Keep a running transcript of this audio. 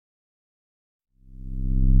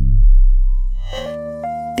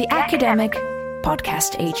the Academic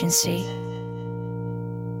Podcast Agency.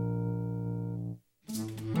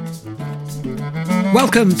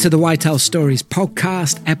 Welcome to the White Owl Stories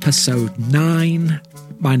podcast, episode 9.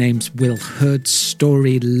 My name's Will Hood,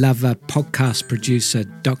 story lover, podcast producer,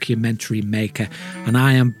 documentary maker, and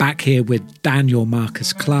I am back here with Daniel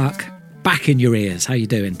Marcus Clark, back in your ears. How you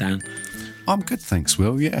doing, Dan? I'm good, thanks,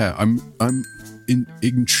 Will. Yeah, I'm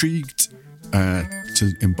intrigued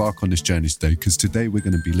to embark on this journey today, because today we're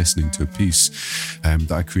going to be listening to a piece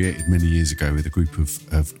that I created many years ago with a group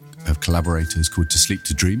of collaborators called To Sleep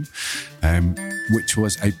to Dream, which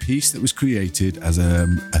was a piece that was created as a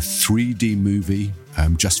 3D movie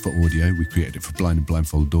just for audio. We created it for blind and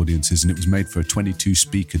blindfolded audiences, and it was made for a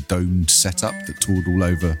 22-speaker domed setup that toured all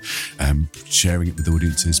over, sharing it with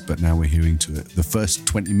audiences. But now we're hearing to it the first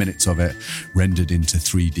 20 minutes of it rendered into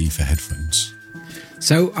 3D for headphones.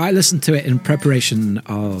 So I listened to it in preparation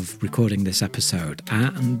of recording this episode,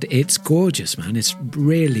 and it's gorgeous, man. It's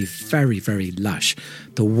really very, very lush.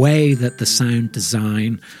 The way that the sound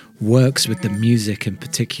design works with the music in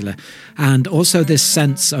particular, and also this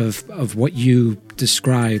sense of what you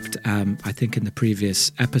described, I think in the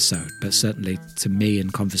previous episode, but certainly to me in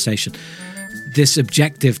conversation, this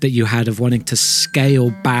objective that you had of wanting to scale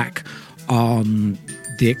back on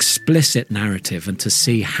the explicit narrative and to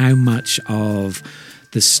see how much of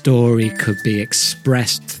the story could be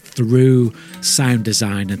expressed through sound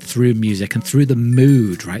design and through music and through the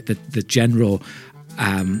mood, right? The general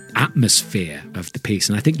atmosphere of the piece.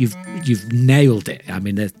 And I think you've nailed it. I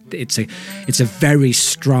mean, it's a very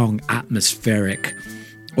strong atmospheric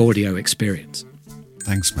audio experience.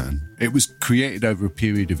 Thanks, man. It was created over a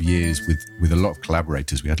period of years with a lot of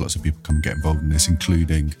collaborators. We had lots of people come and get involved in this,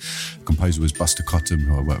 including a composer was Buster Cotton,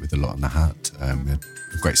 who I worked with a lot on The Hat. We had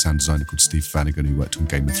a great sound designer called Steve Flanagan, who worked on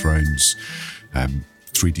Game of Thrones.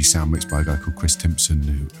 3D sound mix by a guy called Chris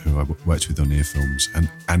Timpson, who I worked with on Earfilms.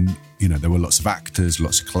 And you know, there were lots of actors,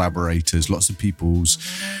 lots of collaborators, lots of people's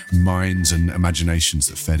minds and imaginations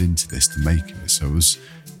that fed into this to make it. So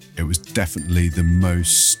it was definitely the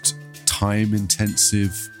most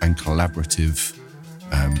time-intensive and collaborative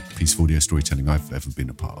piece of audio storytelling I've ever been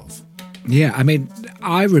a part of. Yeah, I mean,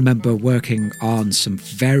 I remember working on some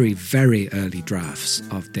very, very early drafts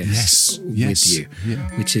of this with you,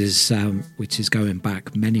 which is going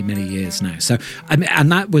back many, many years now. So, I mean,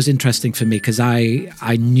 and that was interesting for me because I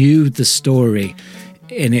knew the story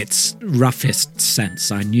in its roughest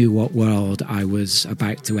sense. I knew what world I was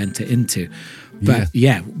about to enter into. But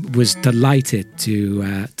was delighted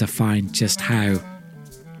to find just how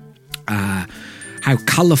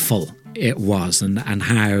colourful it was and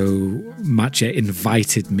how much it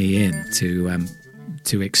invited me in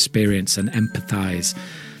to experience and empathise,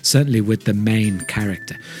 certainly with the main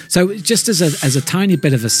character. So just as a tiny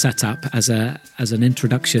bit of a setup, as an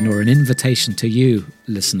introduction or an invitation to you,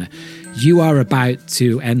 listener, you are about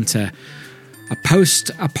to enter a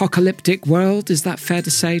post-apocalyptic world. Is that fair to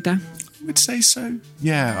say, Dan? I would say so.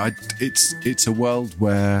 Yeah, it's a world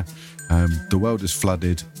where the world is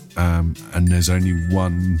flooded, and there's only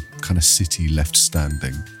one kind of city left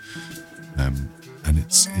standing, and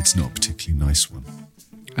it's not a particularly nice one.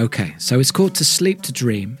 Okay, so it's called To Sleep to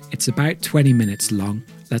Dream. It's about 20 minutes long.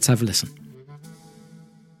 Let's have a listen.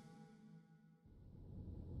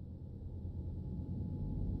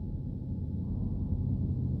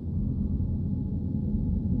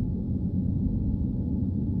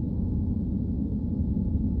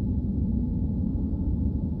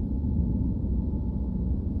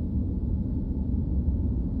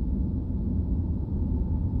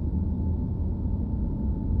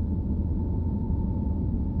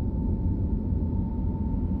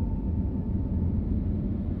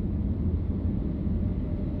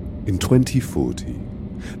 In 2040,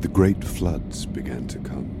 the Great Floods began to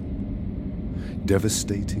come,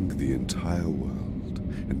 devastating the entire world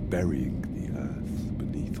and burying the earth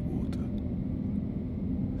beneath water.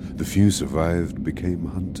 The few survived became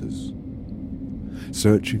hunters,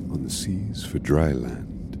 searching on the seas for dry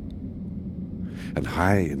land. And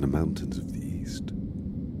high in the mountains of the east,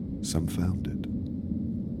 some found it,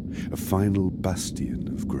 a final bastion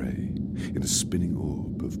of grey in a spinning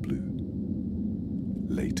orb of blue.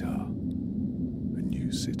 Later, a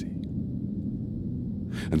new city.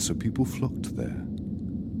 And so people flocked there.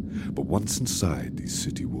 But once inside these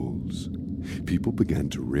city walls, people began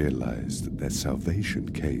to realize that their salvation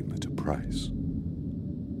came at a price.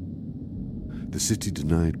 The city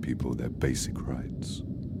denied people their basic rights.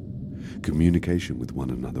 Communication with one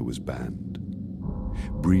another was banned.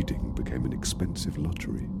 Breeding became an expensive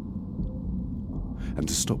lottery. And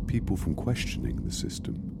to stop people from questioning the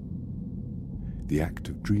system, the act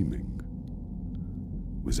of dreaming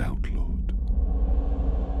was outlawed.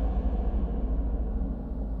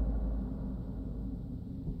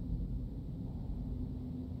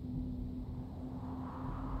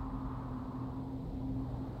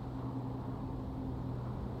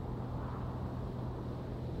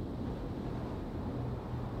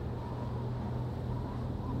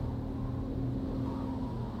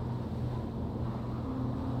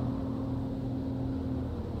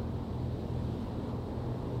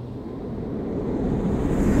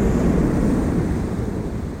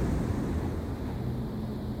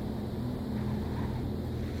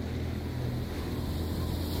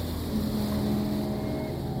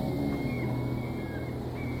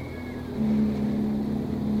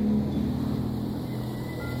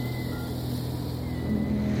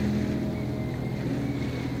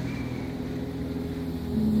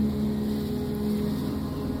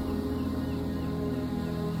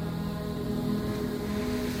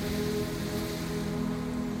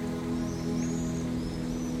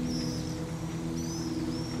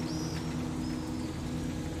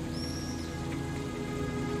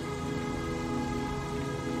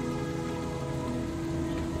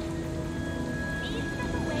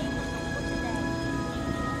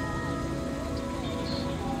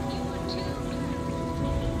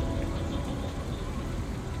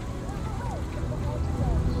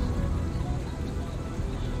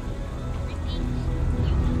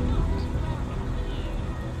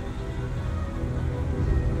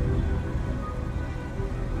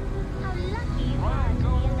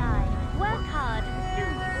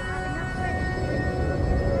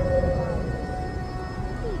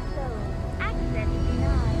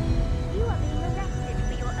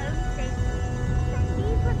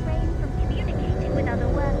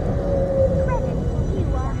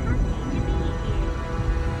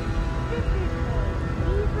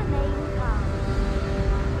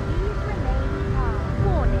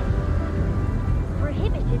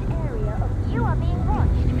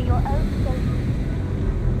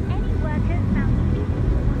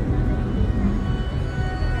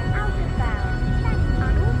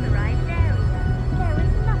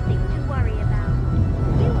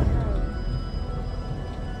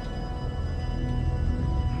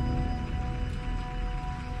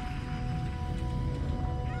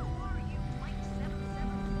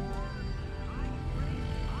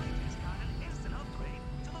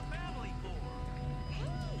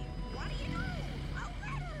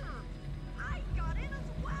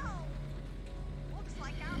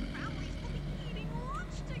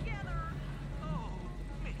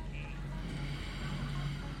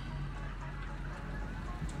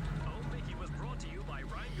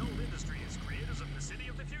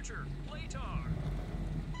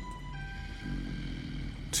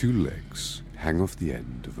 Two legs hang off the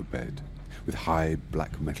end of a bed with high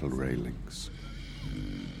black metal railings.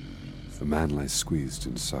 A man lies squeezed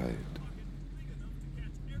inside.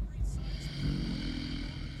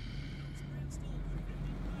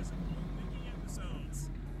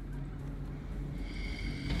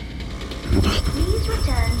 Please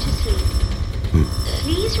return to sleep.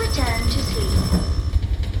 Please return to sleep.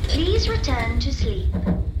 Please return to sleep.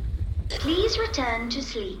 Please return to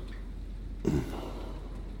sleep.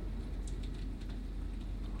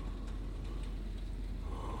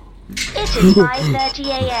 It is 5:30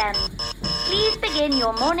 a.m. Please begin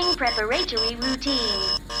your morning preparatory routine.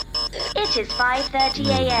 It is 5:30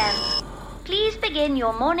 a.m. Please begin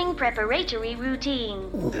your morning preparatory routine.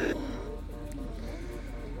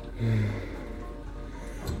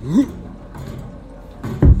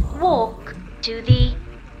 Walk to the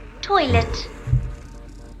toilet.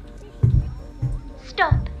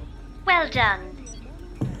 Stop. Well done.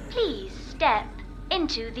 Please step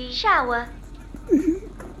into the shower.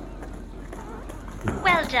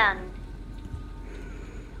 Well done.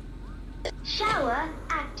 Shower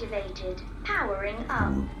activated. Powering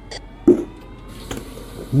up.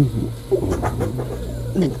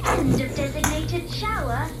 End of designated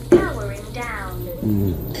shower. Powering down.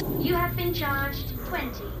 You have been charged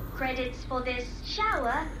 20 credits for this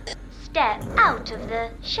shower. Step out of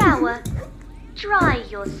the shower. Dry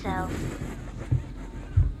yourself.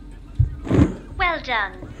 Well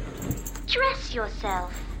done. Dress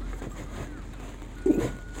yourself.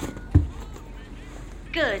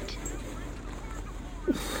 Good.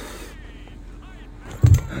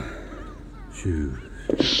 Shoes.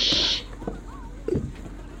 Shh.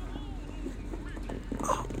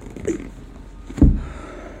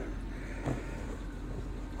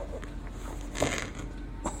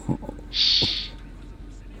 Shh.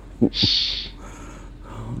 Shh.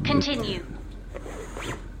 Continue.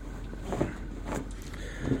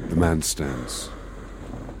 The man stands,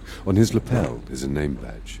 On his lapel is a name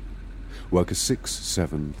badge. Worker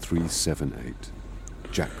 67378,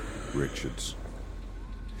 Jack Richards.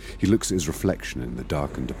 He looks at his reflection in the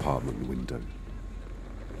darkened apartment window.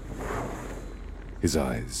 His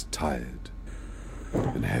eyes tired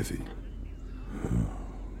and heavy.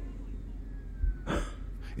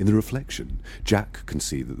 In the reflection, Jack can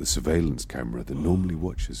see that the surveillance camera that normally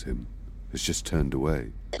watches him has just turned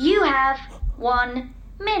away. You have 1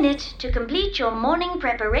 minute to complete your morning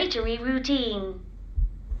preparatory routine.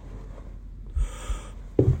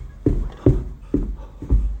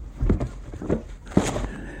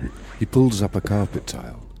 He pulls up a carpet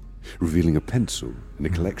tile, revealing a pencil and a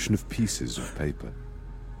collection of pieces of paper.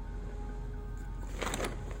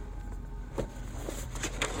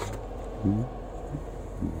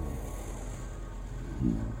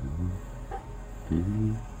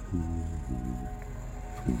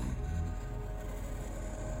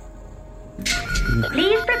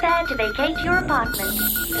 Please prepare to vacate your apartment.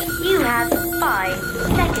 You have 5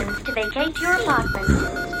 seconds to vacate your apartment.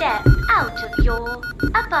 Step out of your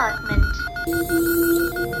apartment.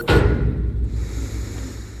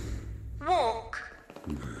 Walk.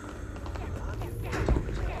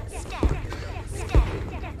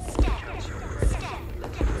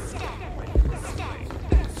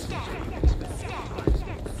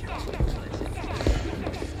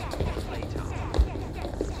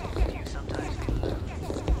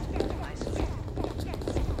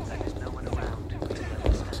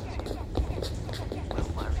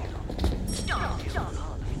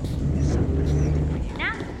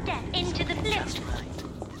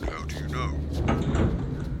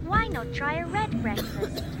 Try a red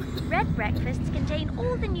breakfast. Red breakfasts contain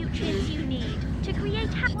all the nutrients you need to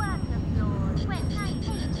create happy worker floor. 20, 9,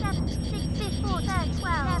 8, 7, 6, 5, 4, 3,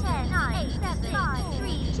 12, 10, 9, 8, 7, 5,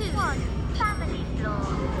 3, 2, 1. Family floor.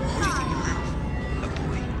 What do you think you have? A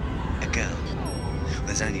boy? A girl?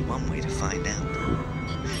 There's only one way to find out.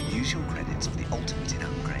 Use your credits for the ultimate in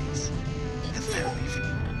upgrades. The family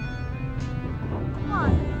floor.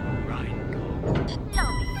 1.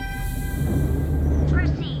 Lobby.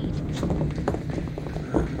 Proceed.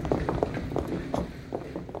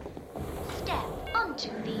 Step onto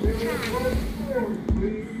the track.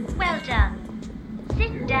 Well done.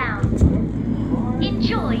 Sit down.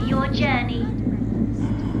 Enjoy your journey.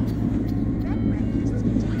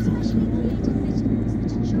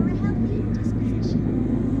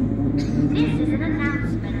 This is an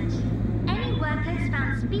announcement. Any workers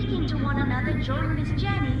found speaking to one another during this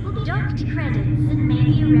journey will be docked credits and may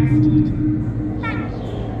be arrested. Thank you.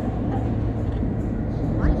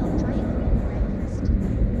 Why not try a green breakfast?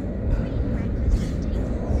 Green breakfast contains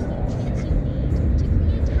all the nutrients you need to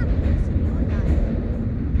create happiness in your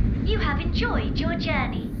life. You have enjoyed your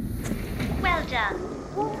journey. Well done.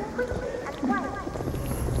 Walk quickly and quietly.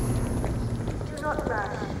 Do not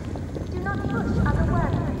rush. Do not push other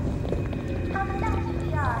workers. Come back to the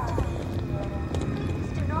yard. Please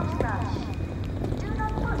do not rush. Do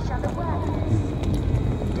not push other workers.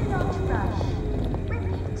 Do not rush.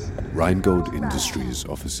 Repeat. Rheingold Industries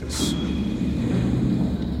offices.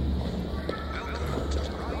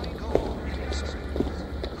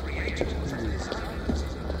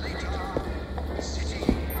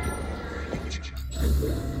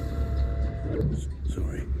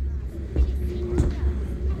 Sorry.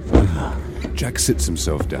 Jack sits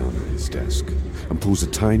himself down at his desk and pulls a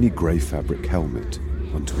tiny grey fabric helmet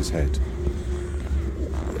onto his head.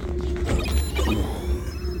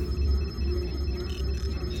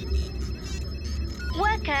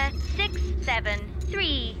 Worker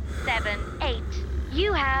 67378.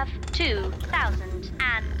 You have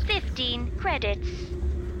 2,015 credits.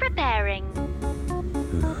 Preparing.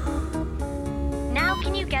 Now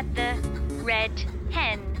can you get the red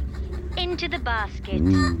hen into the basket?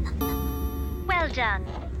 Well done.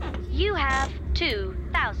 You have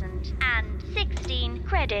 2,016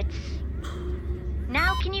 credits.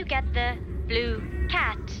 Now can you get the blue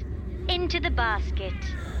cat into the basket?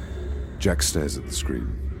 Jack stares at the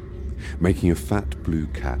screen, making a fat blue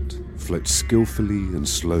cat float skillfully and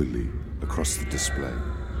slowly across the display.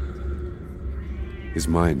 His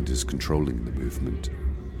mind is controlling the movement.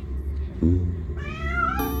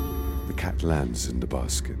 The cat lands in the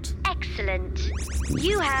basket. Excellent.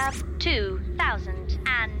 You have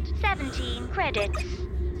 2,017 credits.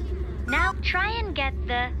 Now try and get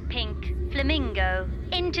the pink flamingo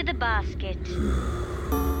into the basket.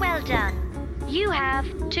 Well done. You have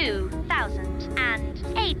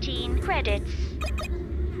 2,018 credits.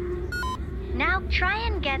 Now try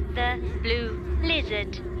and get the blue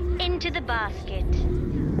lizard into the basket.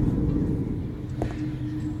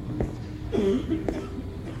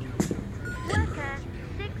 Worker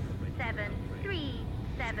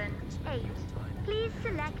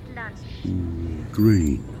select lunch.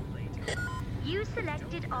 Green. You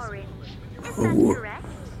selected orange. Is that correct?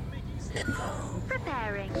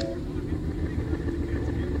 Preparing.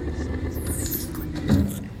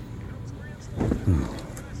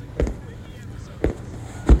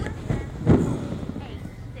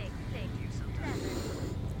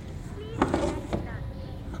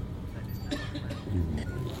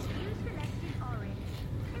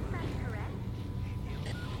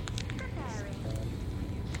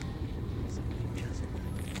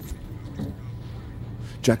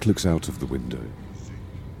 Jack looks out of the window.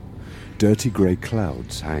 Dirty grey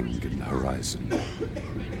clouds hang in the horizon.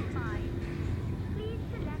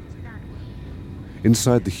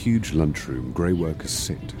 Inside the huge lunchroom, grey workers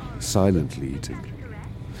sit, silently eating,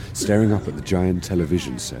 staring up at the giant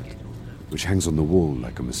television set, which hangs on the wall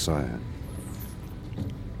like a messiah.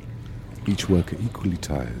 Each worker equally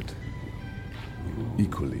tired,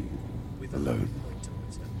 equally alone.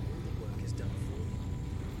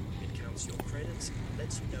 It counts your credits,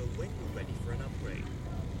 lets you know when you're ready for an upgrade,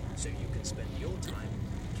 so you can spend your time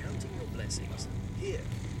counting your blessings here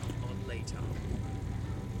on Later.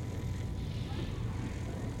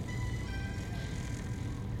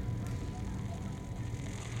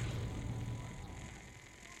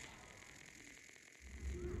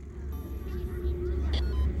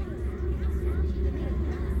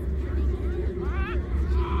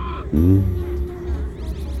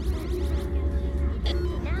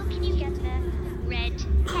 Now can you get the red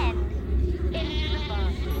pen into the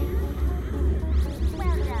basket?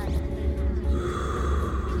 Well done.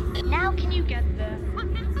 Now can you get the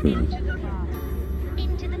into the basket?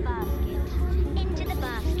 Into the basket. Into the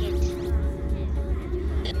basket.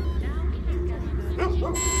 Now can you get the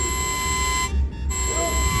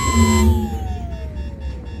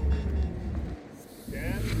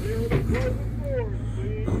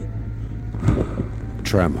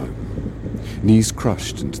Tram home. Knees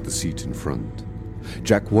crushed into the seat in front.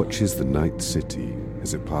 Jack watches the night city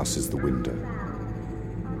as it passes the window.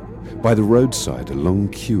 By the roadside, a long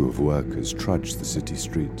queue of workers trudge the city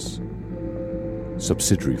streets.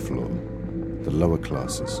 Subsidiary floor, the lower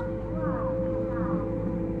classes.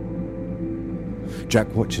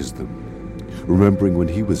 Jack watches them, remembering when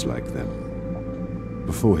he was like them,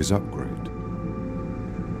 before his upgrade.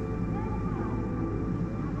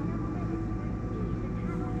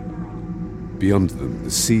 Beyond them,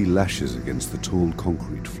 the sea lashes against the tall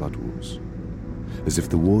concrete floodwalls, as if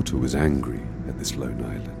the water was angry at this lone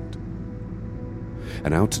island.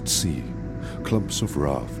 And out at sea, clumps of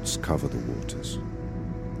rafts cover the waters,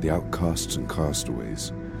 the outcasts and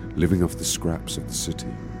castaways living off the scraps of the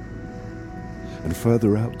city. And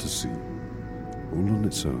further out to sea, all on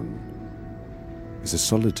its own, is a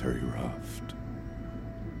solitary raft.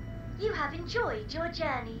 You have enjoyed your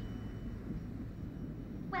journey.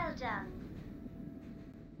 Well done.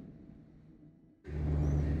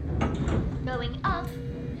 Going up,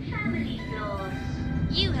 family floors.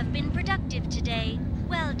 You have been productive today.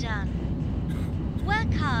 Well done.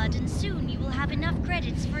 Work hard and soon you will have enough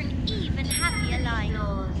credits for an even happier life.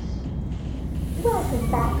 Welcome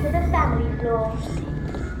back to the family floor.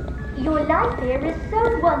 Your life here is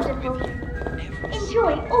so wonderful.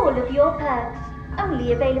 Enjoy all of your perks,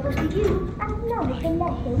 only available to you and none of the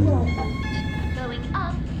lesser workers. Going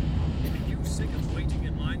up. Are you sick of waiting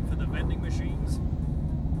in line for the vending machines?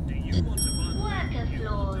 Do you want to buy Worker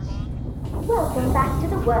floors. Welcome back to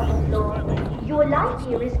the worker floor. Your life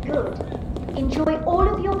here is good. Enjoy all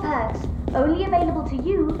of your perks, only available to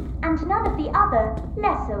you and none of the other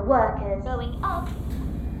lesser workers. Going up,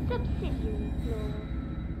 subsidiary floor.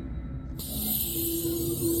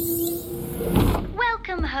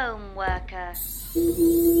 Welcome home, worker.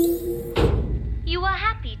 You are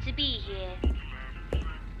happy to be here.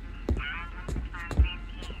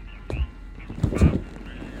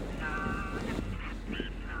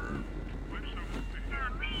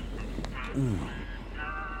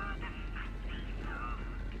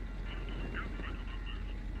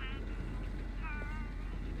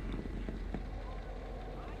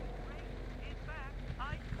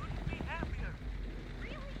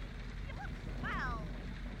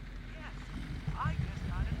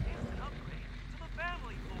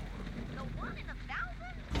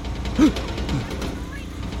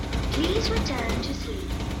 Please return to sleep.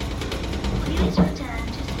 Please return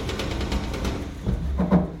to sleep.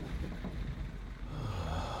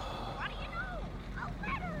 What do you know? A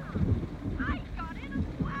letter! I got it as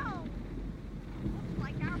well. Looks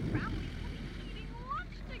like our families will be eating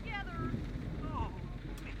lunch together. Oh,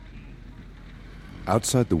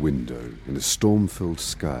 Outside the window, in a storm-filled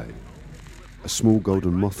sky, a small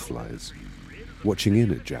golden moth flies, watching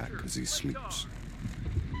in at Jack as he sleeps.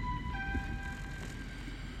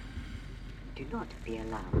 Do not be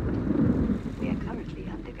alarmed. We are currently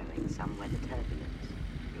undergoing some weather turbulence.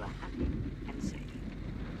 You are happy and safe.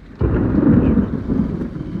 Do not fear them.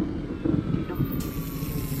 Do not.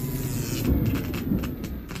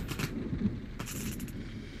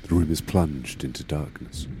 The room is plunged into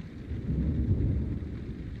darkness.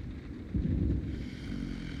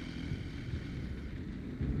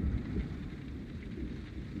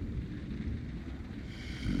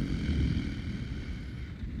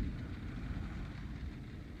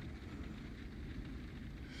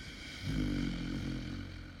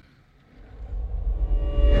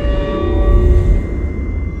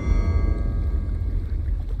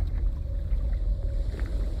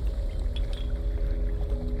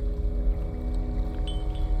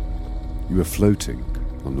 You are floating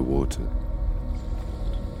on the water.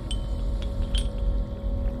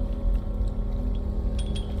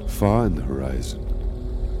 Far in the horizon,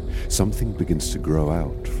 something begins to grow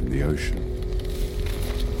out from the ocean.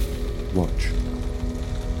 Watch.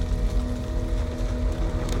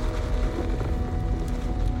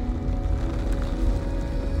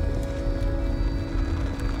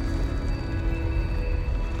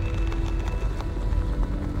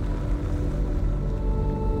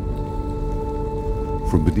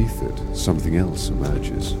 From beneath it, something else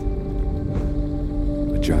emerges.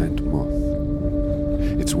 A giant moth,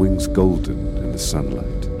 its wings golden in the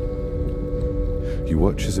sunlight. You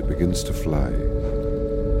watch as it begins to fly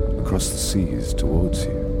across the seas towards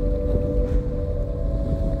you.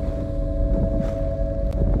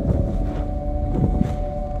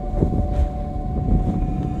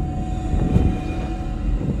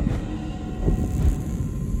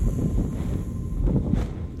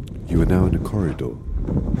 You are now in a corridor.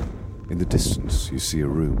 In the distance, you see a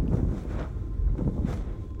room.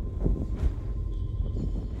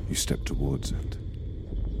 You step towards it.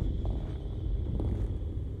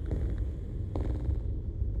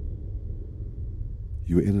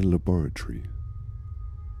 You are in a laboratory.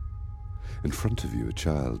 In front of you, a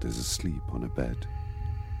child is asleep on a bed,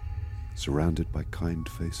 surrounded by kind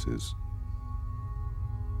faces.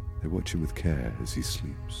 They watch him with care as he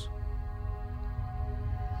sleeps.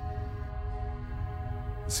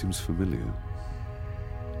 It seems familiar.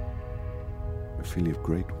 A feeling of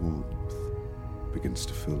great warmth begins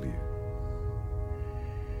to fill you.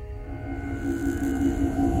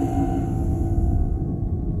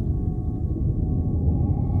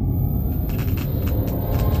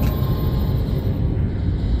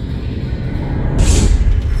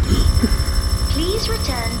 Please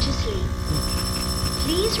return to sleep.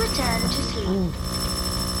 Please return to sleep.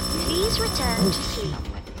 Please return to sleep.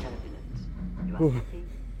 You are happy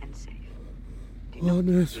and safe. Do not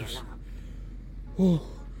be alarmed.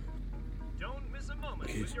 Don't miss a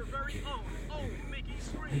moment with your very own Mickey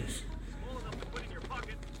screen. Small enough to put in your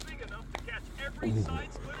pocket, big enough to catch every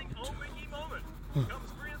side-splitting Oh Mickey moment.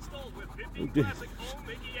 Comes pre-installed with 50 classic Oh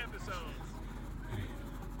Mickey episodes.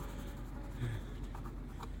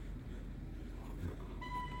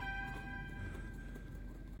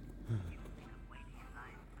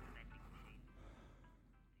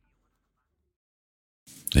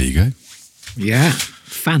 There you go. Yeah,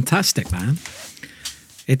 fantastic, man.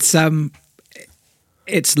 It's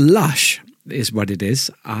lush, is what it is.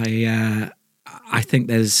 I think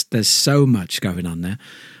there's so much going on there.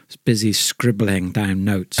 I was busy scribbling down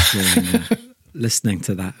notes during listening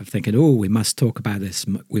to that. I'm thinking, oh, we must talk about this.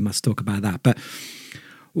 We must talk about that. But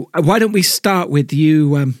why don't we start with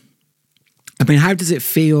you? I mean, how does it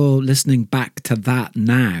feel listening back to that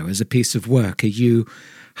now as a piece of work? Are you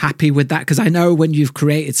happy with that? Because I know when you've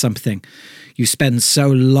created something, you spend so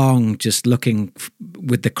long just looking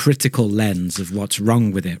with the critical lens of what's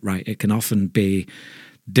wrong with it, right? It can often be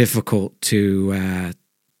difficult to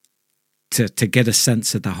get a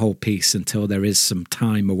sense of the whole piece until there is some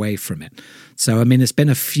time away from it. So, I mean, it's been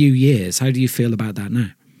a few years. How do you feel about that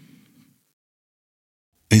now?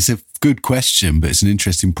 It's a good question, but it's an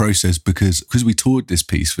interesting process because we toured this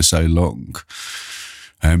piece for so long.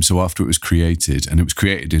 So after it was created, and it was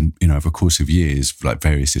created in, over a course of years, like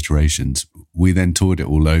various iterations, we then toured it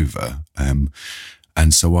all over. And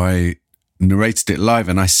so I narrated it live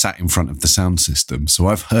and I sat in front of the sound system. So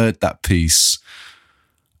I've heard that piece,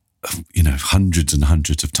 hundreds and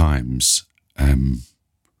hundreds of times.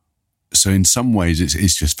 So in some ways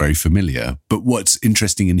it's just very familiar. But what's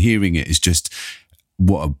interesting in hearing it is just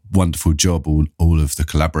what a wonderful job all of the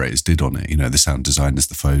collaborators did on it. The sound designers,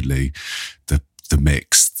 the Foley, the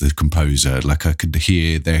mix, the composer, like I could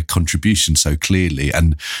hear their contribution so clearly,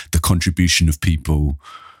 and the contribution of people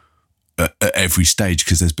at every stage,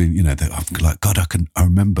 because there's been, I'm like, God, I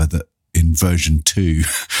remember that in version 2,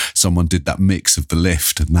 someone did that mix of the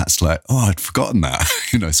lift, and that's like, oh, I'd forgotten that,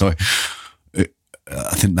 So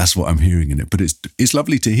I think that's what I'm hearing in it. But it's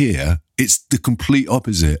lovely to hear. It's the complete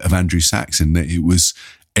opposite of Andrew Sachs in that it was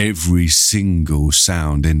every single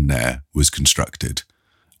sound in there was constructed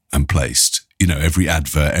and placed. Every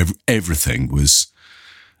advert, everything was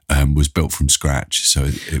built from scratch. So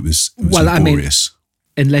it was laborious.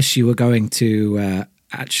 Unless you were going to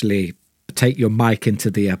actually take your mic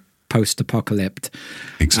into the post-apocalypse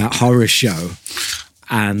horror show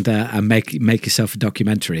and make yourself a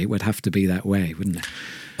documentary, it would have to be that way, wouldn't it?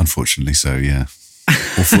 Unfortunately so, yeah.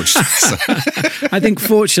 Or fortunately so. I think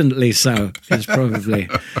fortunately so is probably...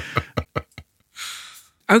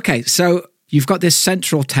 Okay, so you've got this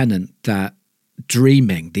central tenet that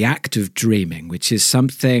dreaming, the act of dreaming, which is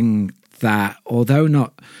something that, although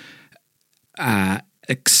not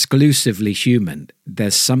exclusively human,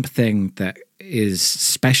 there's something that is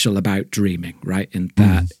special about dreaming, right? In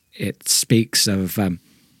that it speaks of a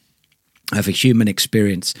human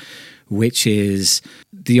experience which is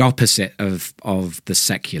the opposite of the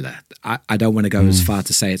secular. I don't want to go as far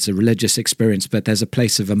to say it's a religious experience, but there's a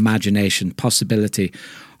place of imagination, possibility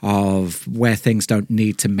of where things don't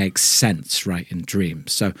need to make sense, right, in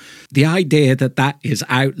dreams. So the idea that is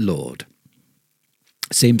outlawed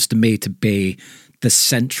seems to me to be the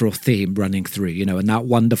central theme running through, and that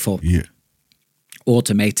wonderful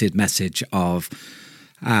automated message of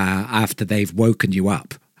after they've woken you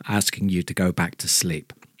up, asking you to go back to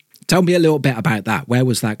sleep. Tell me a little bit about that. Where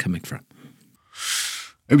was that coming from?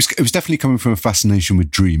 It was definitely coming from a fascination with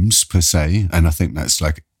dreams per se, and I think that's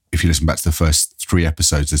like, if you listen back to the first 3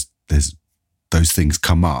 episodes, there's those things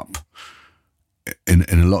come up in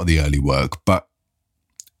a lot of the early work, but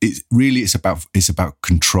it's about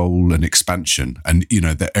control and expansion, and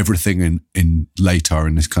that everything in later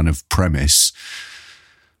in this kind of premise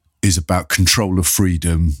is about control of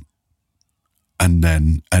freedom, and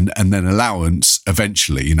then allowance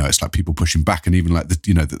eventually. It's like people pushing back, and even like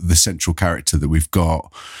the central character that we've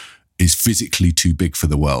got is physically too big for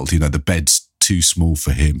the world. The bed's too small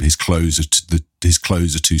for him. His clothes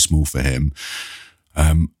are too small for him,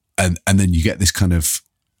 and then you get this kind of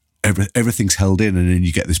everything's held in, and then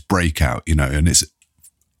you get this breakout, and it's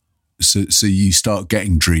so you start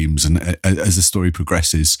getting dreams, and as the story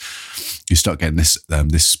progresses, you start getting this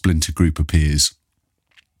splinter group appears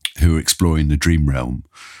who are exploring the dream realm.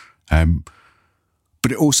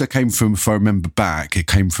 But it also came from, if I remember back, it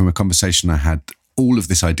came from a conversation I had. All of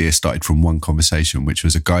this idea started from one conversation, which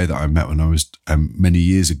was a guy that I met when I was many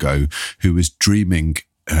years ago, who was dreaming.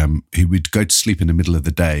 He would go to sleep in the middle of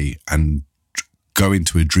the day and go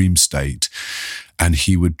into a dream state, and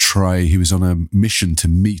he was on a mission to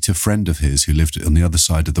meet a friend of his who lived on the other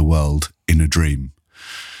side of the world in a dream.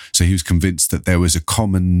 So he was convinced that there was a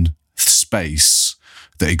common space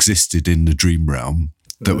that existed in the dream realm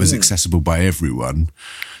that was accessible by everyone.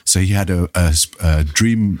 So he had a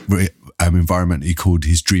dream environment he called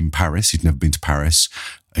his dream Paris. He'd never been to Paris.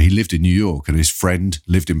 He lived in New York, and his friend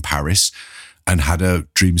lived in Paris and had a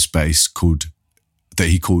dream space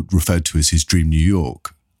referred to as his dream New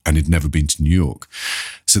York, and he'd never been to New York.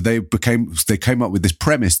 So they came up with this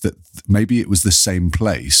premise that maybe it was the same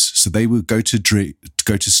place. So they would go to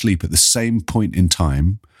sleep at the same point in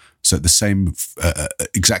time. So at the same,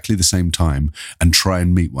 exactly the same time, and try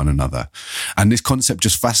and meet one another. And this concept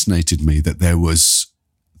just fascinated me, that there was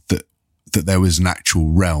an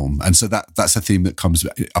actual realm. And so that's a theme that comes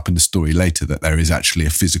up in the story later, that there is actually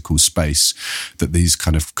a physical space that these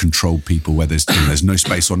kind of controlled people, where there's no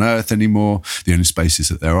space on Earth anymore. The only spaces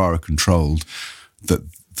that there are controlled, that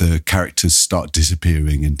the characters start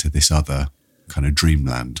disappearing into this other kind of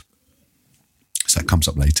dreamland. So that comes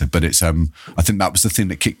up later, but it's I think that was the thing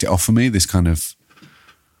that kicked it off for me, this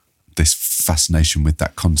fascination with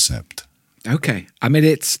that concept. Okay. I mean,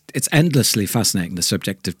 it's endlessly fascinating, the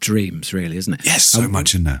subject of dreams, really, isn't it? Yes, so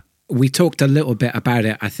much in there. We talked a little bit about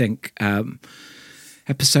it, I think,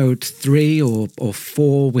 episode 3 or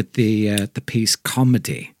 4 with the piece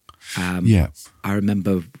Comedy. I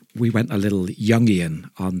remember we went a little Jungian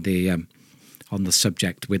on the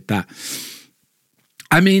subject with that.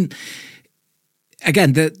 I mean,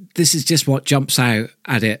 again, this is just what jumps out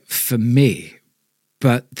at it for me.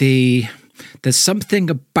 But there's something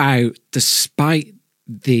about, despite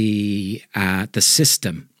the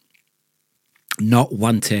system not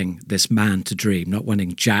wanting this man to dream, not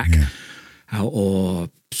wanting Jack or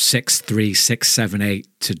 63678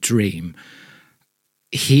 to dream,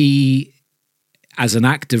 he, as an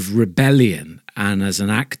act of rebellion and as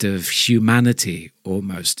an act of humanity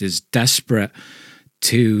almost, is desperate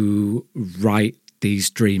to right these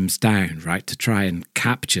dreams down, right, to try and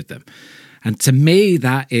capture them. And to me,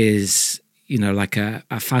 that is, you know, like a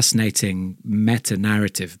fascinating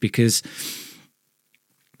meta-narrative, because,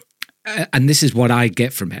 and this is what I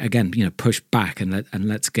get from it, again, you know, push back and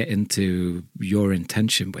let's get into your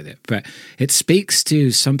intention with it. But it speaks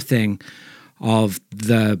to something of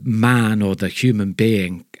the man or the human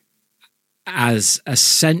being as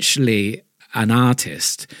essentially an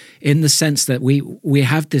artist, in the sense that we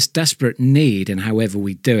have this desperate need, in however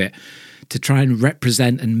we do it, to try and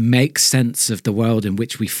represent and make sense of the world in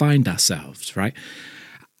which we find ourselves, right?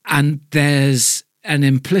 And there's an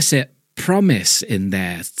implicit promise in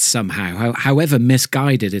there somehow, however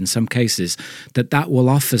misguided in some cases, that will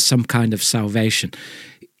offer some kind of salvation.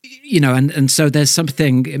 You know, and so there's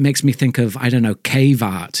something, it makes me think of, I don't know, cave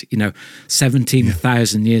art, you know,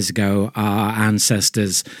 17,000 years ago, our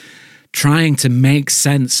ancestors trying to make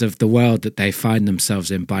sense of the world that they find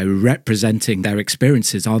themselves in by representing their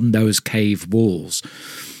experiences on those cave walls,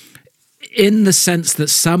 in the sense that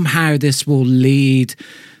somehow this will lead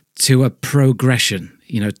to a progression,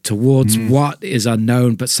 you know, towards what is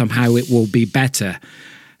unknown, but somehow it will be better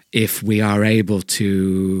if we are able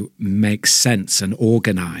to make sense and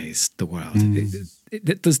organize the world.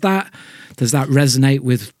 Does that resonate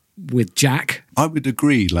with Jack? I would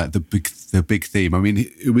agree. Like the big theme. I mean,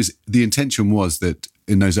 the intention was that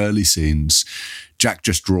in those early scenes, Jack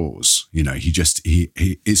just draws. You know, he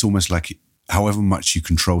it's almost like, however much you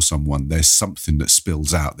control someone, there's something that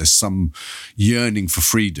spills out. There's some yearning for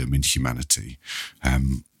freedom in humanity,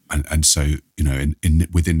 and so, you know,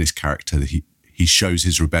 within this character, he shows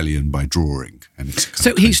his rebellion by drawing, and it's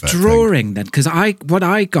so he's drawing then, because what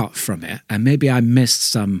I got from it, and maybe I missed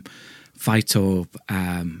some vital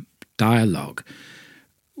dialogue,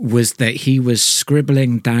 was that he was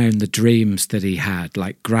scribbling down the dreams that he had,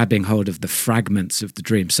 like grabbing hold of the fragments of the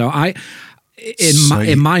dream. So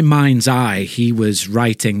in my mind's eye, he was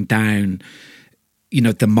writing down, you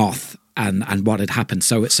know, the moth and what had happened.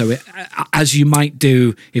 So it, as you might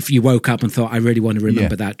do if you woke up and thought, I really want to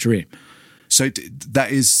remember that dream. So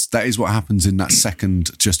that is what happens in that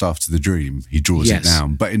second, just after the dream. He draws it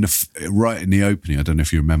down, but right in the opening, I don't know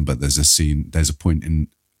if you remember, there's a point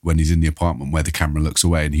when he's in the apartment where the camera looks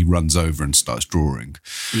away and he runs over and starts drawing.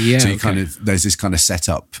 Yeah. So there's this kind of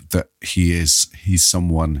setup that he's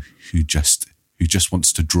someone who just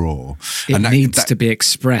wants to draw. It needs to be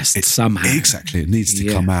expressed somehow. Exactly, it needs to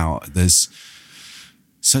come out.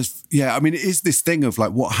 So, yeah, I mean, it is this thing of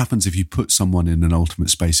like, what happens if you put someone in an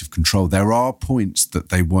ultimate space of control? There are points that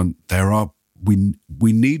they want,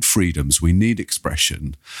 we need freedoms, we need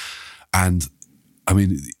expression. And I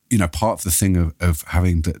mean, you know, part of the thing of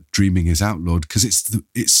having that dreaming is outlawed, because it's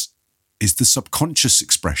the subconscious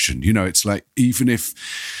expression. You know, it's like, even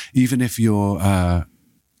if you're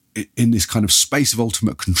in this kind of space of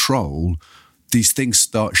ultimate control, these things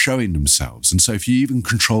start showing themselves. And so if you even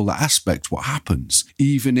control that aspect, what happens?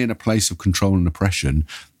 Even in a place of control and oppression,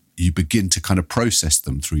 you begin to kind of process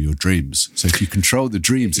them through your dreams. So if you control the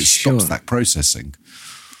dreams, it stops that processing.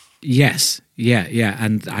 Yes. Yeah.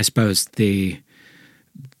 And I suppose the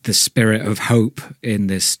spirit of hope in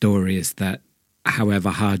this story is that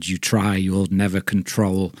however hard you try, you'll never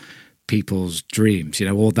control people's dreams, you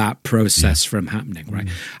know, all that process from happening, right?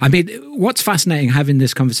 I mean, what's fascinating having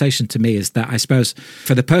this conversation to me is that I suppose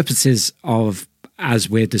for the purposes of, as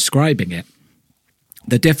we're describing it,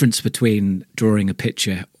 the difference between drawing a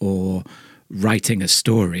picture or writing a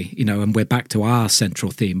story, you know, and we're back to our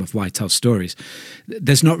central theme of why tell stories,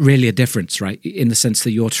 there's not really a difference, right? In the sense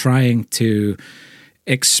that you're trying to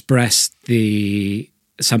express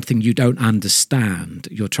something you don't understand.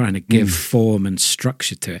 You're trying to give form and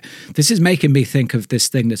structure to it. This is making me think of this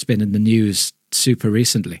thing that's been in the news super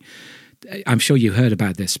recently. I'm sure you heard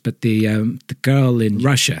about this, but the girl in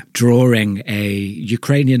Russia drawing a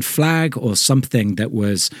Ukrainian flag or something that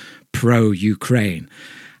was pro-Ukraine,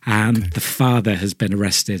 and the father has been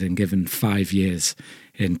arrested and given 5 years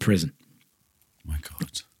in prison. My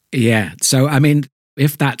God. Yeah. So, I mean,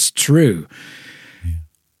 if that's true,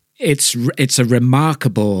 it's a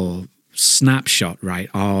remarkable snapshot,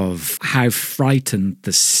 right, of how frightened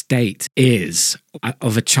the state is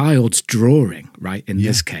of a child's drawing, right, in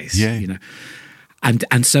this case, you know.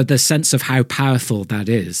 And so the sense of how powerful that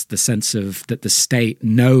is, the sense of that the state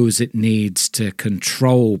knows it needs to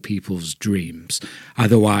control people's dreams,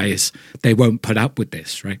 otherwise they won't put up with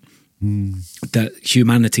this, right? That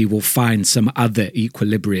humanity will find some other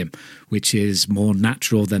equilibrium, which is more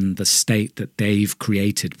natural than the state that they've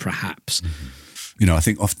created, perhaps. You know, I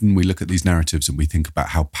think often we look at these narratives and we think about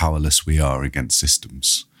how powerless we are against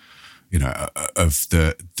systems. of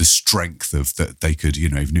the strength of that they could,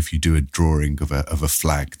 even if you do a drawing of a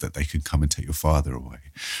flag, that they could come and take your father away.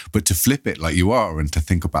 But to flip it like you are, and to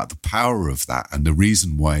think about the power of that and the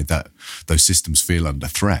reason why that those systems feel under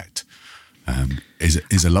threat,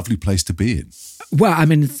 is a lovely place to be in. Well, I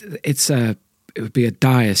mean, it would be a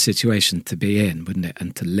dire situation to be in, wouldn't it?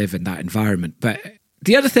 And to live in that environment. But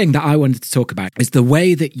the other thing that I wanted to talk about is the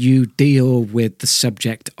way that you deal with the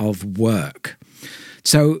subject of work.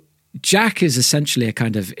 So Jack is essentially a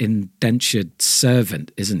kind of indentured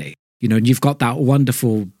servant, isn't he? And you've got that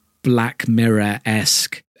wonderful Black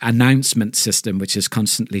Mirror-esque announcement system, which is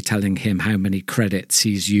constantly telling him how many credits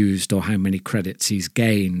he's used or how many credits he's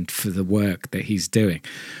gained for the work that he's doing.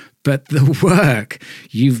 But the work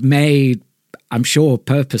you've made, I'm sure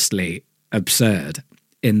purposely, absurd,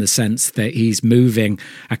 in the sense that he's moving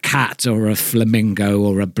a cat or a flamingo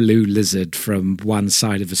or a blue lizard from one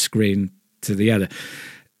side of a screen to the other.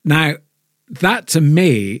 Now, that to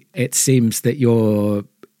me, it seems that you're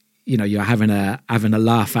having a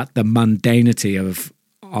laugh at the mundanity of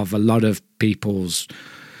a lot of people's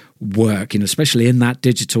work, especially in that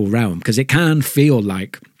digital realm, because it can feel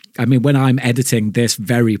like, I mean, when I'm editing this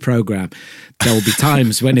very program, there will be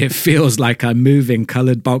times when it feels like I'm moving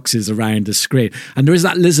coloured boxes around the screen. And there is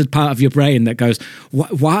that lizard part of your brain that goes,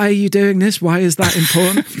 why are you doing this? Why is that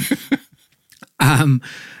important?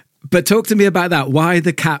 But talk to me about that. Why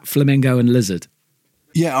the cat, flamingo and lizard?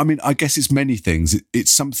 Yeah, I mean, I guess it's many things.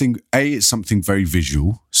 It's something very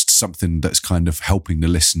visual, something that's kind of helping the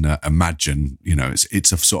listener imagine,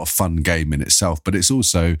 it's a sort of fun game in itself, but it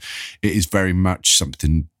is very much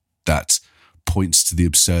something that points to the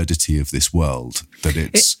absurdity of this world. That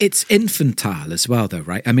it's infantile as well, though,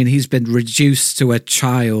 right? I mean, he's been reduced to a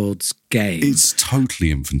child's game. It's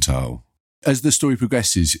totally infantile. As the story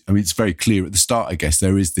progresses, I mean, it's very clear at the start, I guess,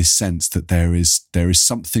 there is this sense that there is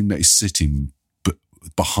something that is sitting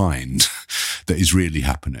behind that is really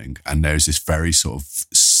happening. And there's this very sort of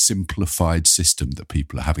simplified system that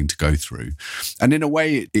people are having to go through. And in a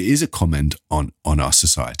way, it is a comment on our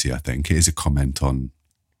society, I think. It is a comment on,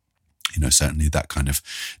 certainly that kind of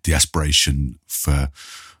the aspiration for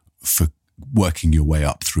working your way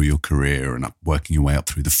up through your career and working your way up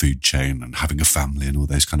through the food chain and having a family and all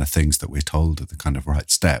those kind of things that we're told are the kind of right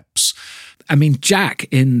steps. I mean, Jack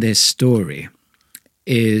in this story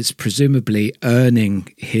is presumably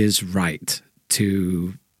earning his right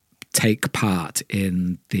to take part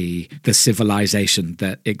in the civilization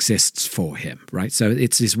that exists for him, right? So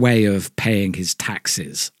it's his way of paying his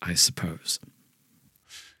taxes, I suppose.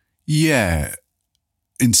 Yeah,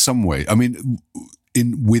 in some way. I mean,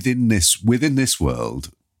 within this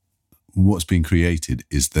world, what's being created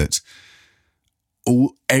is that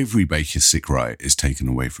every basic right is taken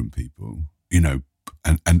away from people,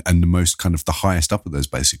 and the most kind of the highest up of those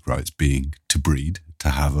basic rights being to breed, to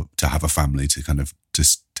have a family, to kind of to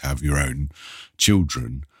have your own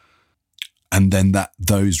children, and then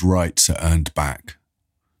those rights are earned back.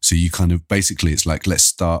 So you kind of basically, it's like, let's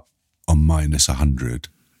start on minus 100,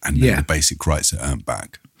 and then the basic rights are earned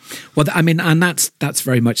back. Well, I mean, and that's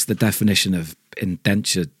very much the definition of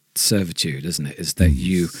indentured servitude, isn't it? Is that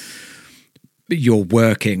you're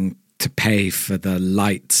working to pay for the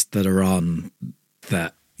lights that are on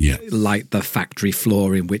that light the factory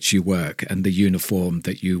floor in which you work and the uniform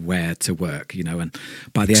that you wear to work, and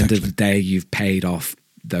by the end of the day, you've paid off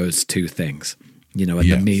those two things, and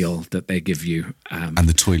the meal that they give you. And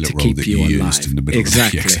the toilet roll that you used in the middle.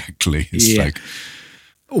 Exactly. Of exactly. It's like...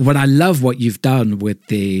 What I love what you've done with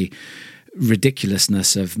the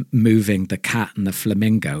ridiculousness of moving the cat and the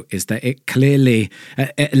flamingo is that it clearly,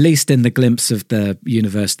 at least in the glimpse of the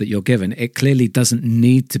universe that you're given, it clearly doesn't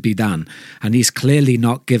need to be done. And he's clearly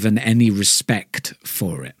not given any respect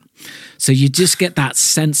for it. So you just get that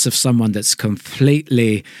sense of someone that's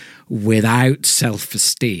completely without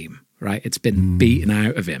self-esteem, right? It's been beaten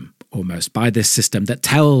out of him almost by this system that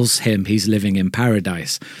tells him he's living in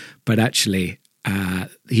paradise, but actually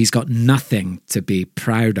he's got nothing to be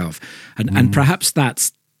proud of. And perhaps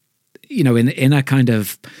that's, in a kind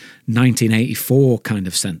of 1984 kind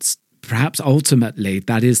of sense, perhaps ultimately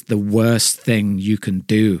that is the worst thing you can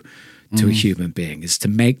do to a human being, is to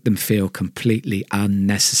make them feel completely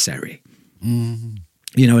unnecessary. And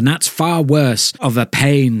that's far worse of a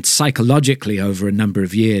pain psychologically over a number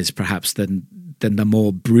of years, perhaps, than the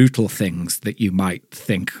more brutal things that you might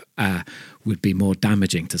think would be more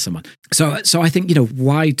damaging to someone. So I think,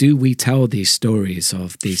 why do we tell these stories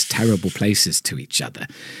of these terrible places to each other?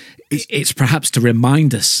 It's perhaps to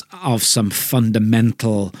remind us of some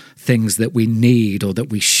fundamental things that we need or that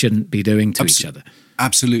we shouldn't be doing to each other.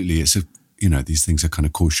 Absolutely. It's these things are kind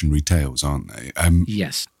of cautionary tales, aren't they?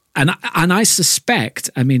 Yes. And I suspect,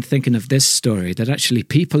 I mean, thinking of this story, that actually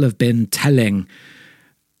people have been telling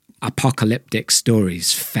apocalyptic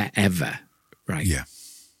stories forever, right? Yeah.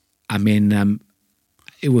 I mean,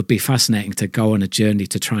 it would be fascinating to go on a journey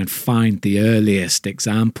to try and find the earliest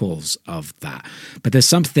examples of that. But there's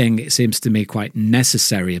something, it seems to me, quite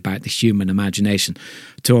necessary about the human imagination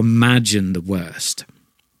to imagine the worst.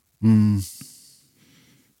 And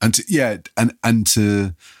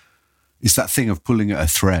to it's that thing of pulling at a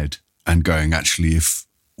thread and going, actually,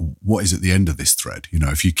 what is at the end of this thread? You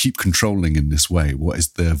know, if you keep controlling in this way, what is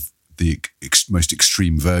the most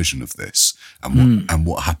extreme version of this, and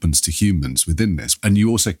what happens to humans within this? And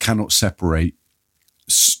you also cannot separate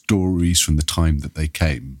stories from the time that they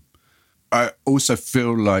came. I also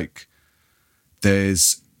feel like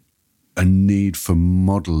there's a need for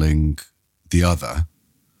modelling the other,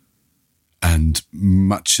 and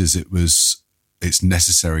much as it's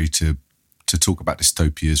necessary to talk about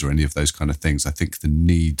dystopias or any of those kind of things, I think the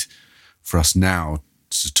need for us now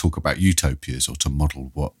to talk about utopias or to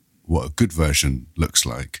model what a good version looks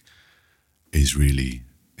like is really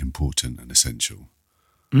important and essential.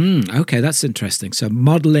 Okay, that's interesting. So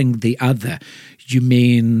modeling the other, you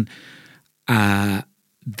mean the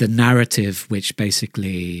narrative which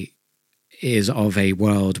basically is of a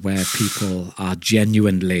world where people are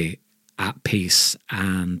genuinely at peace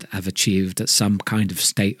and have achieved some kind of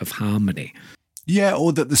state of harmony. Yeah,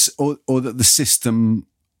 or that the system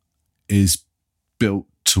is built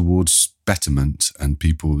towards betterment and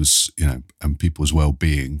people's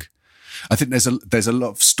well-being. I think there's a lot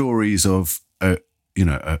of stories of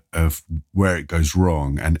of where it goes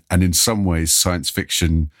wrong, and in some ways science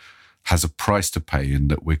fiction has a price to pay in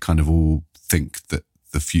that we kind of all think that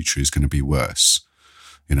the future is going to be worse.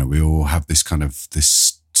 You know, we all have this kind of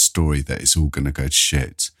this story that it's all going to go to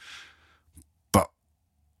shit. But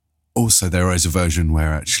also there is a version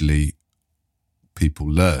where actually people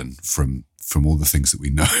learn from all the things that we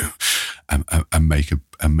know and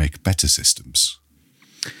make better systems.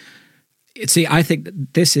 See, I think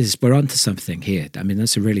that we're onto something here. I mean,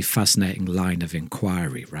 that's a really fascinating line of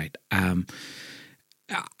inquiry, right?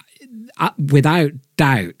 Without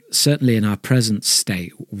doubt, certainly in our present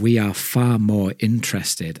state, we are far more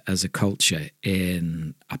interested as a culture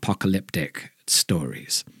in apocalyptic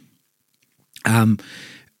stories. I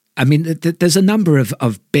mean, there's a number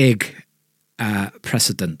of big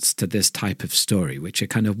precedents to this type of story, which are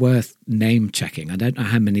kind of worth name checking. I don't know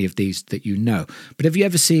how many of these that you know, but have you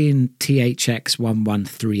ever seen THX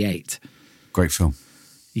 1138? Great film.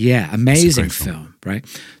 Yeah, amazing film, right?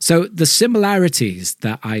 So the similarities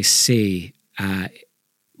that I see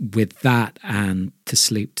with that and To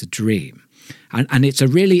Sleep to Dream, and it's a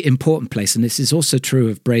really important place, and this is also true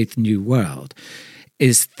of Brave New World,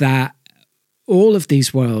 is that all of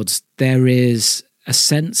these worlds, there is a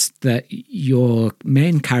sense that your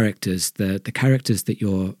main characters, the characters that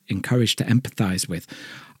you're encouraged to empathize with,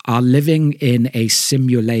 are living in a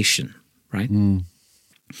simulation, right?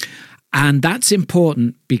 And that's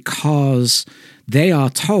important because they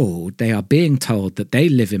are being told that they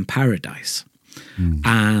live in paradise.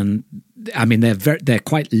 And I mean, they're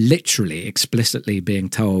quite literally, explicitly being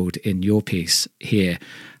told in your piece here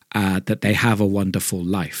that they have a wonderful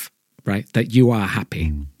life, right? That you are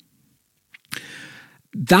happy.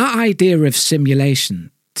 That idea of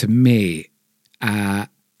simulation, to me,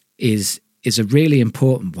 is a really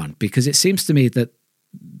important one, because it seems to me that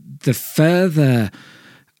the further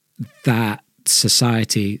that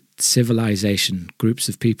society, civilization, groups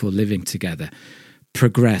of people living together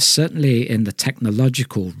progress, certainly in the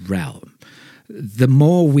technological realm, the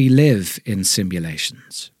more we live in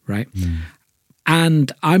simulations, right?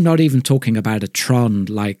 And I'm not even talking about a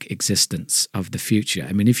Tron-like existence of the future.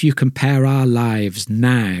 I mean, if you compare our lives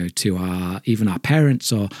now to even our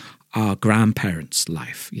parents' or our grandparents'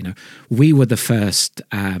 life, you know, we were the first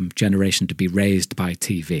generation to be raised by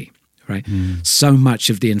TV. Right? So much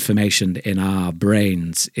of the information in our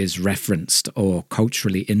brains is referenced or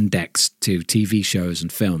culturally indexed to TV shows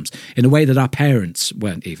and films in a way that our parents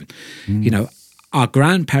weren't even. You know, our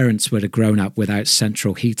grandparents would have grown up without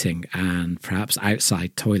central heating and perhaps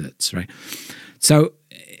outside toilets, right? So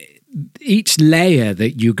each layer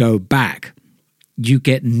that you go back, you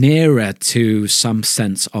get nearer to some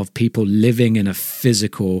sense of people living in a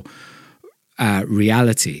physical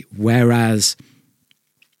reality, whereas...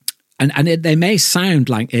 And they may sound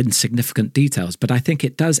like insignificant details, but I think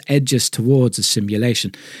it does edge us towards a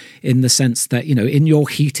simulation in the sense that, you know, in your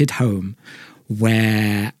heated home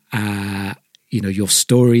where, you know, your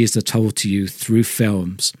stories are told to you through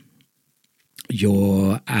films,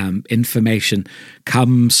 your information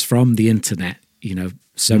comes from the internet, you know,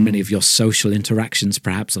 so many of your social interactions,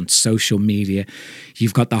 perhaps on social media.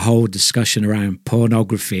 You've got the whole discussion around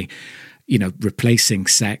pornography, replacing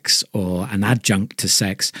sex or an adjunct to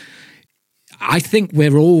sex. I think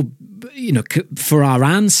we're all, for our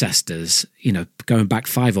ancestors, going back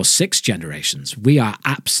 5 or 6 generations, we are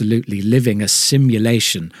absolutely living a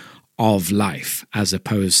simulation of life as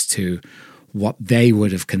opposed to what they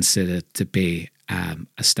would have considered to be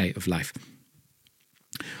a state of life.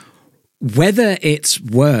 Whether it's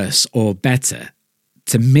worse or better,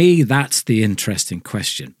 to me, that's the interesting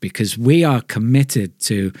question, because we are committed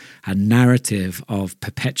to a narrative of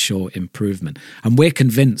perpetual improvement. And we're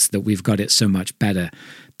convinced that we've got it so much better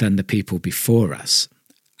than the people before us.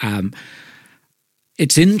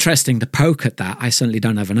 It's interesting to poke at that. I certainly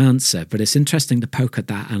don't have an answer, but it's interesting to poke at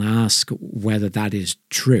that and ask whether that is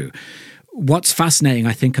true. What's fascinating,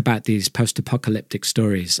 I think, about these post-apocalyptic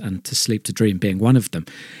stories, and To Sleep to Dream being one of them,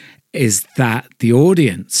 is that the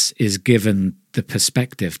audience is given the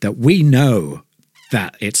perspective that we know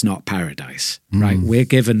that it's not paradise, right? We're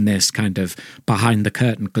given this kind of behind the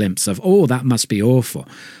curtain glimpse of, oh, that must be awful.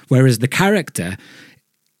 Whereas the character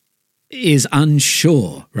is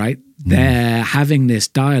unsure, right? They're having this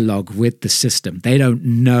dialogue with the system. They don't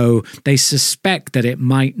know. They suspect that it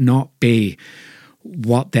might not be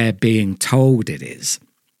what they're being told it is.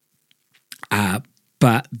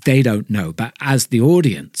 But they don't know. But as the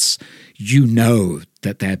audience, you know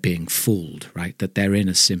that they're being fooled, right? That they're in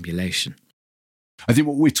a simulation. I think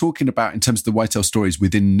what we're talking about in terms of the Whitehall stories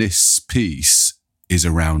within this piece is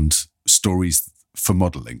around stories for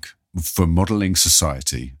modelling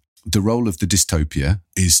society. The role of the dystopia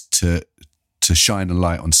is to shine a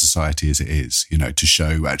light on society as it is, to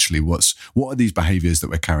show actually what are these behaviours that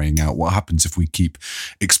we're carrying out? What happens if we keep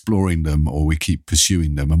exploring them or we keep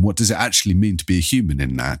pursuing them? And what does it actually mean to be a human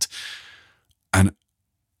in that? And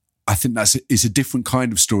I think it's a different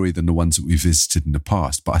kind of story than the ones that we've visited in the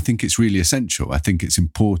past, but I think it's really essential. I think it's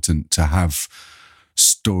important to have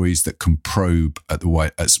stories that can probe at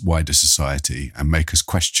wider society and make us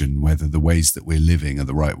question whether the ways that we're living are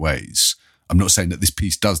the right ways. I'm not saying that this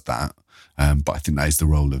piece does that, but I think that is the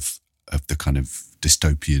role of the kind of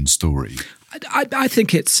dystopian story. I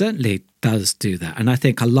think it certainly does do that. And I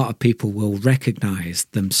think a lot of people will recognise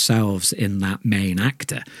themselves in that main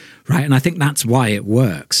actor, right? And I think that's why it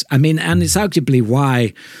works. I mean, and it's arguably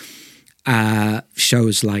why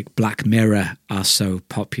shows like Black Mirror are so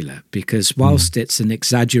popular, because whilst it's an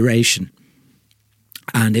exaggeration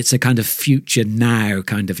and it's a kind of future now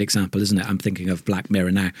kind of example, isn't it? I'm thinking of Black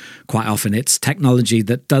Mirror now quite often. It's technology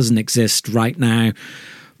that doesn't exist right now,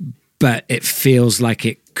 but it feels like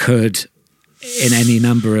it could in any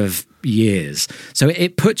number of years. So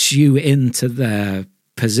it puts you into the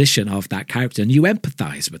position of that character and you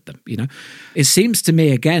empathize with them, It seems to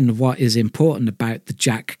me, again, what is important about the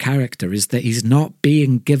Jack character is that he's not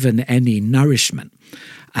being given any nourishment.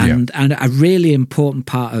 And a really important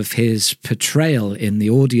part of his portrayal in the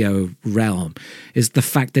audio realm is the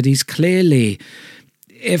fact that he's clearly,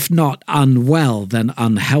 if not unwell, then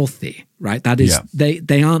unhealthy, right? That is,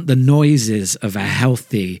 they aren't the noises of a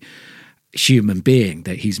healthy human being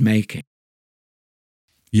that he's making.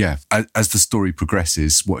 Yeah, as the story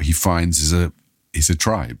progresses, what he finds is a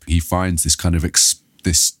tribe. He finds this kind of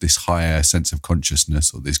this higher sense of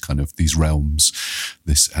consciousness, or this kind of these realms,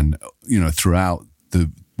 throughout the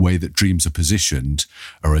way that dreams are positioned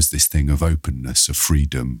are as this thing of openness, of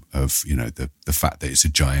freedom, of the fact that it's a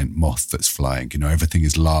giant moth that's flying. Everything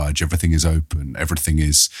is large, everything is open, everything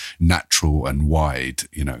is natural and wide.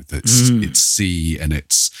 It's sea and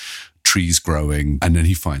it's trees growing, and then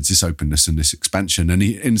he finds this openness and this expansion. And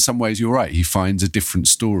he, in some ways, you're right, he finds a different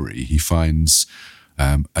story. He finds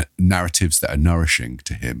narratives that are nourishing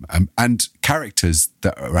to him, and characters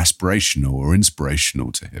that are aspirational or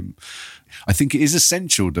inspirational to him. I think it is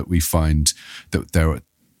essential that we find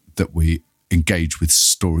that we engage with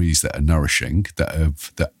stories that are nourishing,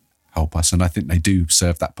 that help us, and I think they do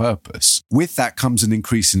serve that purpose. With that comes an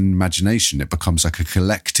increase in imagination. It becomes like a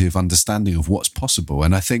collective understanding of what's possible,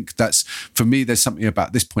 and I think that's, for me, there's something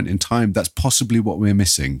about this point in time that's possibly what we're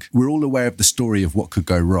missing. We're all aware of the story of what could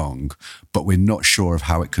go wrong, but we're not sure of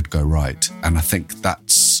how it could go right, and I think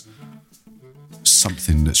that's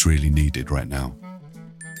something that's really needed right now.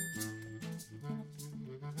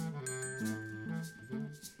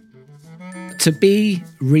 To be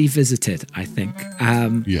revisited, I think.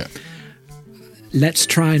 Let's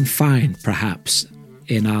try and find, perhaps,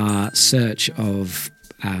 in our search of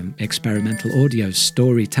experimental audio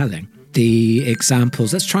storytelling, the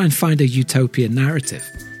examples. Let's try and find a utopian narrative.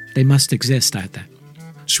 They must exist out there.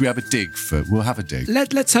 Should we have a dig? We'll have a dig.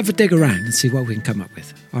 Let's have a dig around and see what we can come up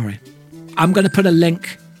with. All right. I'm going to put a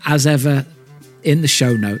link, as ever, in the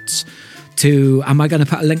show notes to, am I going to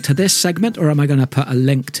put a link to this segment or am I going to put a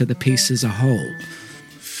link to the piece as a whole?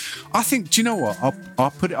 I think, do you know what?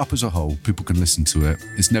 I'll put it up as a whole. People can listen to it.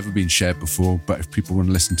 It's never been shared before, but if people want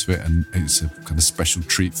to listen to it, and it's a kind of special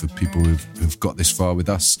treat for people who've got this far with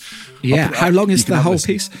us. Yeah. How long is the whole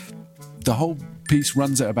piece? The whole piece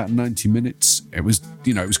runs at about 90 minutes. It was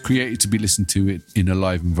created to be listened to in a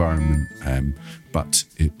live environment, but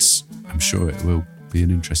I'm sure it will be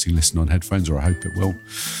an interesting listen on headphones, or I hope it will.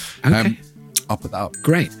 Okay. I'll put that up.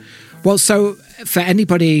 Great. Well, so for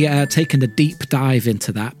anybody taking a deep dive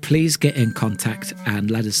into that, please get in contact and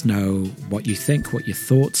let us know what you think, what your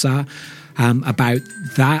thoughts are about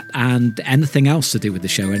that and anything else to do with the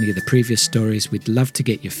show, any of the previous stories. We'd love to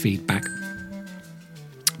get your feedback.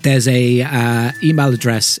 There's a email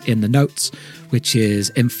address in the notes, which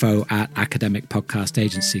is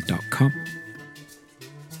info@academicpodcastagency.com.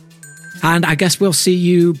 And I guess we'll see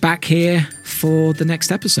you back here for the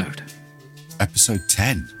next episode. Episode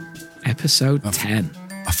 10. Episode 10.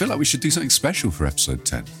 I feel like we should do something special for episode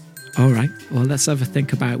 10. All right. Well, let's have a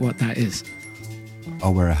think about what that is.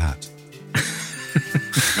 I'll wear a hat.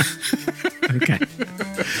 Okay.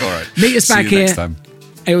 All right. Meet us back here. Next time.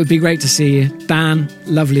 It would be great to see you. Dan,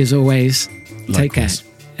 lovely as always. Take care. Likewise.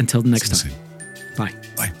 Until the next See you time. soon.